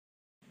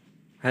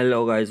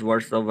Hello guys,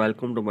 what's up?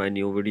 Welcome to my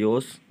new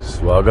videos.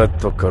 स्वागत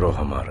तो करो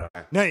हमारा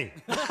नहीं।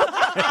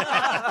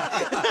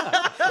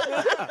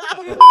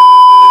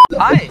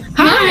 Hi.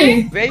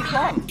 Hi. Where you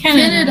from?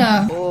 Canada.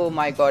 Oh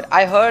my god.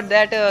 I heard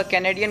that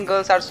Canadian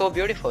girls are so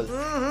beautiful.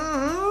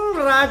 Oh,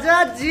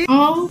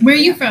 where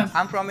are you from?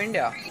 I'm from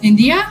India.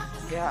 India?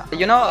 Yeah.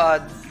 You know,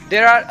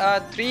 there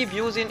are three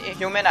views in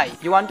human eye.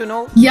 You want to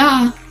know?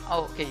 Yeah.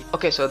 Oh, okay.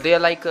 Okay, so they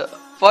are like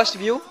first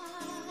view,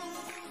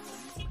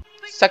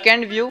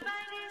 second view,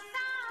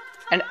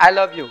 and I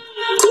love you.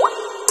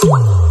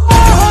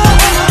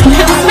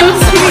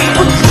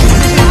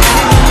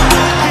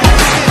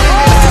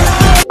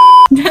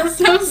 That's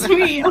so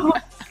sweet. Oh,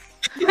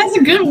 that's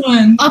a good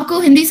one. आपको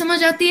हिंदी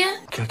समझ आती है?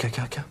 क्या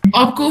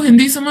आपको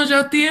हिंदी समझ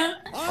आती है?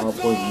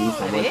 आपको हिंदी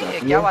समझ अरे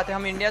आती क्या है? बात है,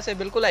 हम इंडिया से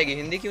बिल्कुल आएगी,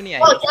 हिंदी क्यों नहीं Oh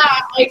आएगी? yeah,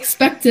 I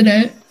expected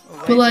it,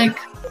 but like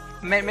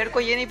मेरे को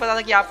ये नहीं पता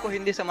था कि आपको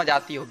हिंदी समझ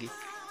आती होगी.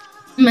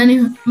 मैंने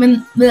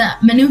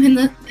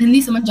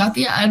हिंदी समझ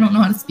आती है. I don't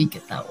know how to speak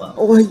it that well.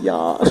 ओह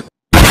यार.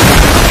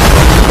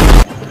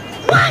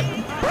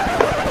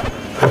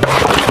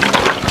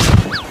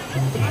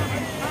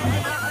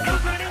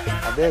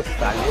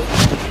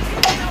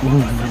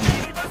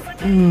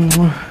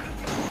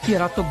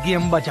 तेरा तो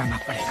गेम बजाना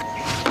पड़ेगा।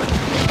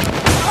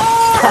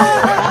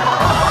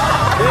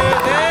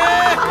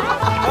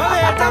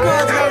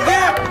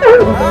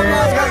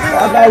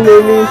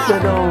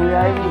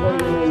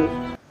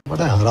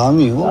 बड़ा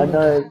हरामी हो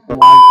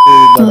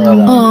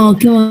Oh,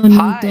 come on.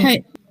 Hi. Hey.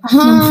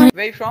 Hi.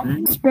 Where you from?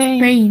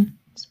 Spain.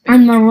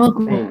 I'm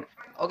Morocco.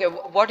 Okay,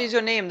 what is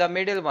your name? The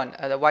middle one,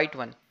 the white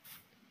one.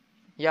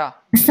 Yeah.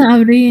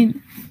 Sabrine.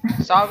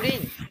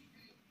 Sabrine.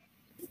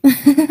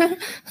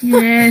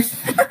 Yes.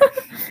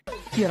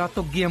 तेरा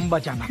तो गेम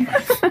बजाना पड़ेगा।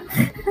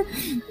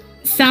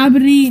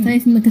 Sabrine. Está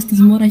diciendo que estás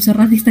mora y sos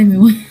racista y me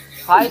voy.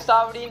 Hi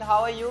Sabrine,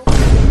 how are you?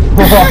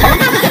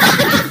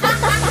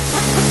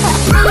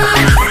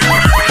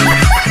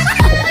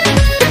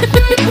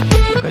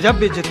 गजब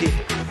बेइज्जती।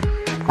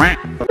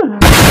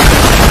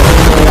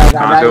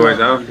 कहाँ से हो भाई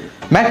साहब?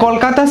 मैं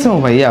कोलकाता से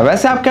हूँ भैया।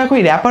 वैसे आप क्या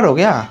कोई रैपर हो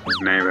गया?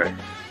 नहीं भाई,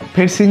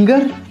 फिर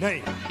सिंगर, नहीं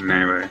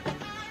भाई,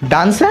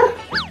 डांसर,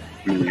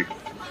 नहीं,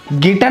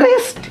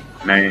 गिटारिस्ट,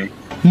 नहीं,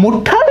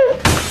 मुट्ठर?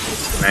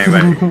 नहीं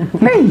भाई,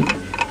 नहीं।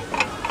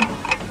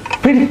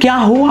 फिर क्या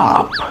हुआ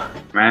आप?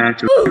 मैं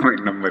चुप हूँ एक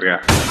नंबर का।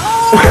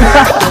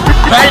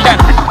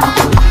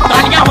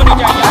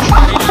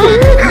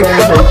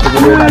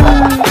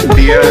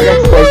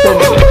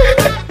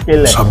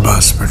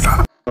 शाबाश बेटा।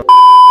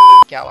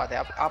 क्या बात है,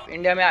 आप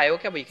इंडिया में आए हो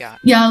क्या भाई? क्या?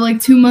 Yeah, like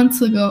 2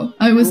 months ago.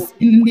 I was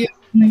in India.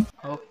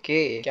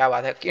 Okay, क्या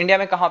बात है। इंडिया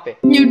में कहाँ पे?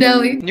 New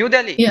Delhi. New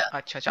Delhi? Yeah.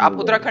 अच्छा, आप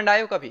उत्तराखंड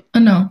आए हो कभी?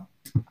 No.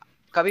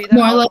 कभी इधर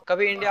More आओ, like-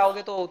 कभी इंडिया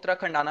आओगे तो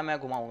उत्तराखंड आना, मैं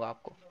घुमाऊंगा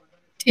आपको।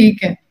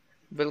 ठीक है.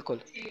 बिल्कुल,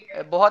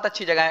 बहुत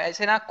अच्छी जगह है।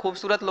 ऐसे ना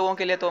खूबसूरत लोगों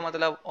के लिए तो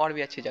मतलब और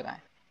भी अच्छी जगह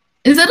है।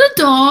 Is that a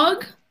dog?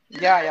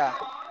 या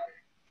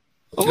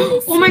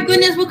Oh my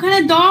goodness, what kind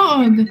of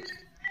dog?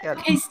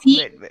 I see.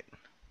 Wait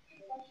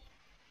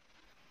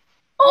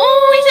Oh,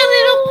 he's a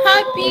little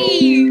puppy.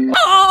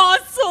 Oh,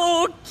 so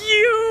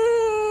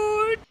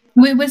cute.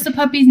 Wait, what's the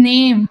puppy's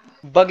name?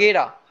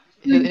 बगेरा,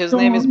 his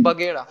name is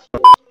Bagheera.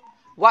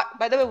 Why,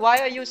 by the way, why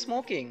are you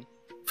smoking?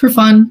 For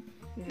fun.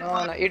 No,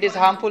 it is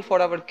harmful for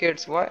our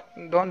kids. Why?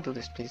 Don't do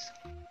this, please.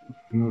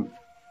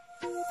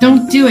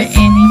 Don't do it,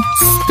 Annie.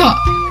 Stop.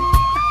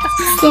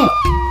 Stop.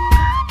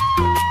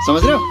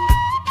 समझ रहे हो?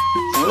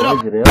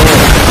 समझ रहे हो?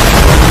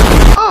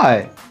 Hi.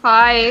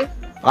 Hi.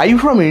 Are you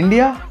from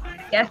India?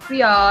 Yes, we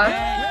are.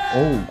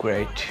 Oh,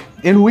 great.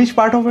 In which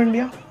part of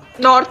India?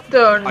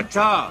 Northern.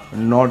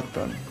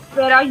 Northern.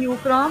 Where are you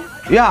from?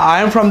 Yeah,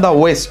 I am from the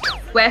west.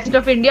 West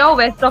of India or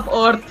west of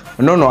Earth?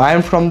 No, I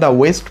am from the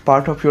west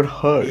part of your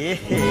heart.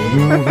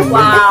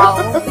 Wow.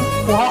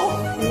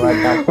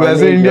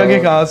 वैसे India के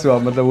कहाँ से हो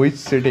आप? मतलब which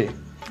city?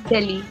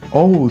 Delhi.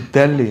 ओह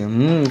दिल्ली।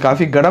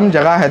 काफी गर्म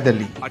जगह है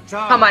दिल्ली।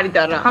 हमारी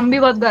तरह। हम भी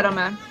बहुत गर्म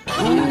हैं।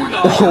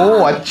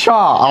 ओह अच्छा,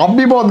 आप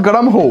भी बहुत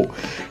गर्म हो।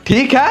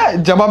 ठीक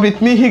है, जब आप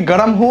इतनी ही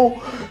गर्म हो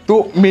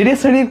तो मेरे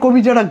शरीर को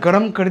भी जरा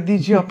गर्म कर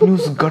दीजिए अपनी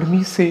उस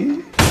गर्मी से।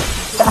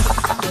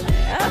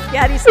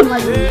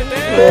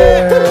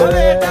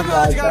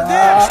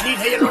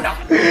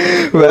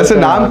 वैसे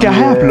नाम क्या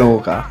है आप लोगों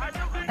का?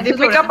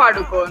 दीपिका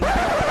पादुकोण।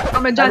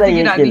 हमें झांसी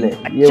की रानी।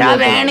 अच्छा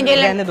रहने के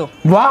लिए दो।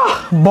 वाह,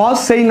 बहुत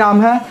सही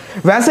नाम है।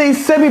 वैसे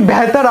इससे भी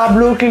बेहतर आप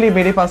लोगों के लिए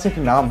मेरे पास एक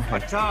नाम है।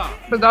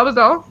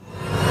 बताओ।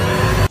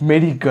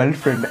 मेरी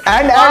गर्लफ्रेंड।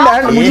 एंड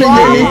मुझे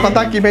ये नहीं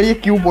पता कि मैं ये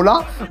क्यों बोला,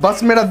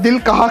 बस मेरा दिल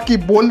कहा कि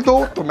बोल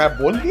दो तो मैं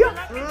बोल दिया।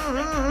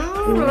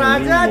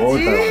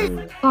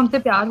 हमसे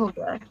प्यार हो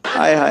गया है।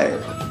 हाय।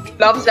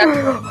 लव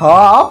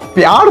हाँ,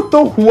 प्यार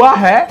तो हुआ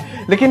है,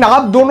 लेकिन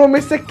आप दोनों में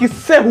से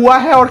किससे हुआ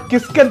है और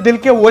किसके दिल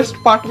के वेस्ट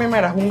पार्ट में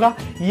मैं रहूंगा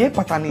ये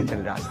पता नहीं चल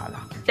रहा साला।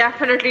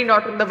 Definitely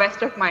not in the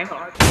west of my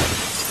heart.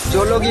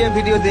 जो लोग ये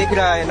वीडियो देख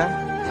रहा है ना,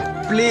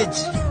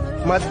 प्लीज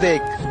मत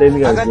देख।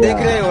 अगर देख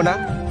रहे हो ना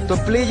तो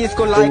प्लीज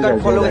इसको लाइक और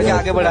फॉलो करके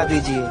आगे बढ़ा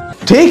दीजिए।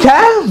 ठीक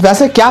है,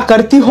 वैसे क्या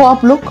करती हो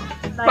आप लोग?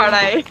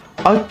 पढ़ाई।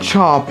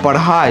 अच्छा,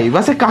 पढ़ाई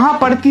वैसे कहाँ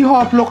पढ़ती हो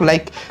आप लोग?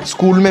 लाइक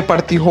स्कूल में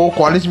पढ़ती हो,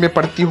 कॉलेज में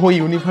पढ़ती हो,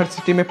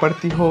 यूनिवर्सिटी में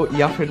पढ़ती हो,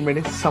 या फिर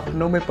मेरे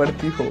सपनों में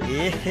पढ़ती हो?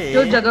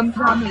 जो जगह में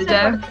जहाँ मिल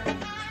जाए।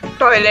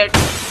 टॉयलेट।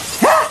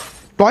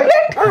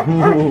 टॉयलेट?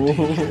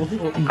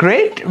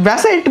 ग्रेट।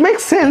 वैसे इट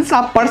मेक्स सेंस,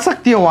 आप पढ़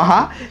सकती हो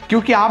वहां,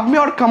 क्योंकि आप में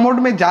और कमोड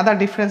में ज्यादा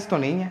डिफरेंस तो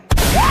नहीं है।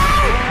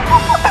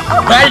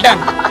 Well done.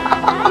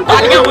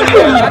 तालियां होनी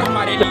चाहिए यार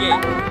हमारे लिए।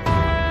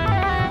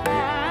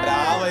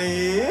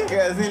 भाई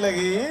कैसी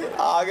लगी?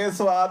 आगे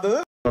स्वाद।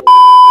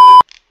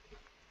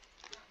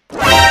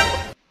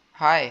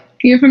 Hi.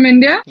 You're from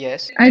India?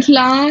 Yes. At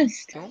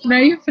last. क्यों? Where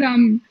are you from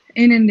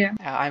in India?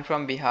 I'm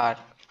from Bihar.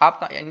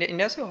 आप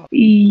इंडिया से हो?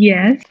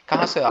 Yes.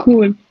 कहाँ से हो आप?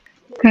 Cool.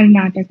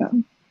 Karnataka.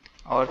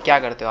 और क्या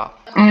करते हो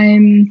आप?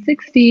 I'm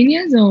 16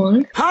 years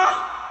old.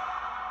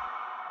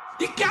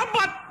 ये क्या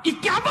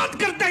बात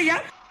करता है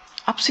यार?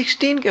 आप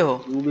 16 के हो?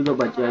 तू भी तो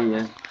बच्चा ही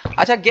है।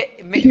 अच्छा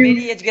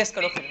मेरी एज गेस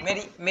करो फिर।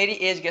 मेरी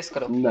एज गेस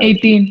करो।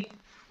 18.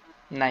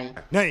 नहीं।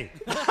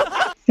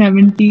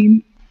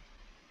 17.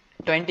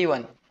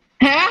 21।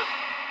 है?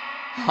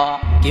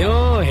 हाँ।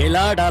 क्यों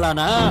हिला डाला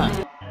ना?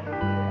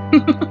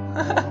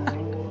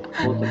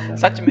 हो सकता है।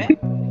 सच में?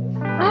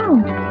 Oh.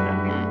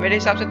 मेरे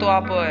हिसाब से तो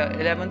आप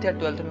 11th या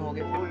 12th में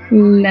होगे।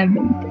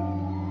 11th.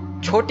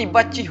 छोटी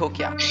बच्ची हो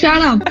क्या?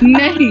 Shut up.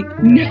 नहीं.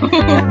 No.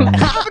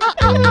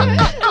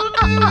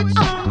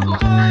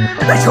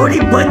 छोटी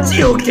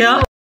बच्ची हो क्या?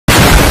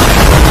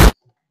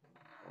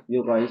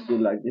 You guys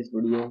will like this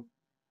video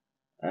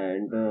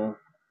and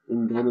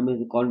इन दोनों में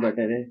से कौन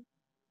बेटर है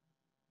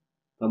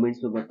कमेंट्स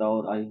में बताओ।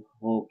 और I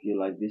hope you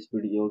like this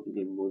video,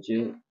 क्योंकि मुझे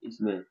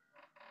इसमें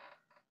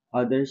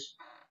आदर्श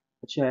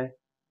अच्छा है,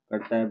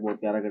 करता है, बहुत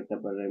प्यारा करता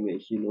है, पर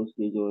रमेश की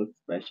जो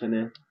एक्सप्रेशन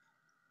है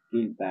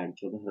कि बैंड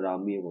जो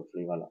हरामी है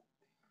भोसड़ी वाला,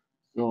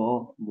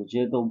 तो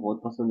मुझे तो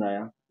बहुत पसंद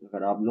आया।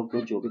 अगर आप लोग को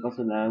जो भी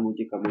पसंद आया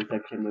मुझे कमेंट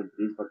सेक्शन में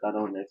प्लीज बताना,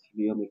 और नेक्स्ट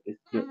वीडियो में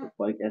किसके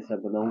ऊपर कैसा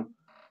बनाऊं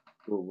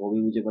तो वो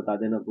भी मुझे बता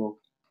देना ब्रो।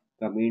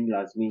 कमेंट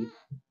लाजमी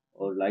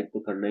और लाइक तो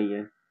करना ही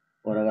है,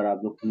 और अगर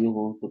आप लोग न्यू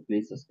हो तो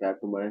please subscribe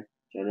to my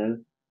channel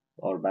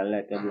और बेल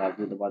आइकन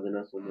लाजमी दबा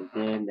देना। सो मिलते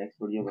हैं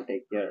नेक्स्ट वीडियो में,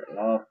 टेक केयर,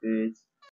 अल्लाह हाफिज।